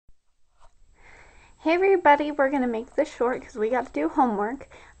Hey everybody, we're going to make this short because we got to do homework.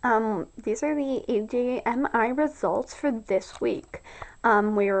 These are the AGMI results for this week.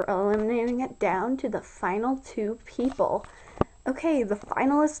 We're eliminating it down to the final two people. Okay, the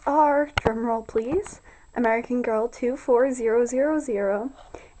finalists are, drumroll please, American Girl 24000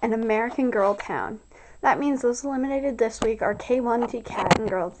 and American Girl Town. That means those eliminated this week are K1, Cat, and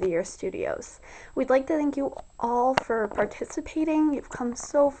Girl of the Year Studios. We'd like to thank you all for participating. You've come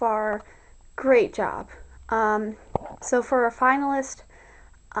so far. Great job. So for a finalist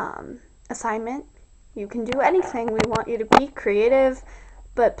assignment, you can do anything. We want you to be creative,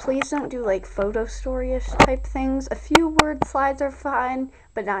 but please don't do like photo story-ish type things. A few word slides are fine,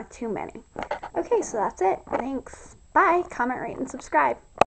 but not too many. Okay, so that's it. Thanks. Bye. Comment, rate, and subscribe.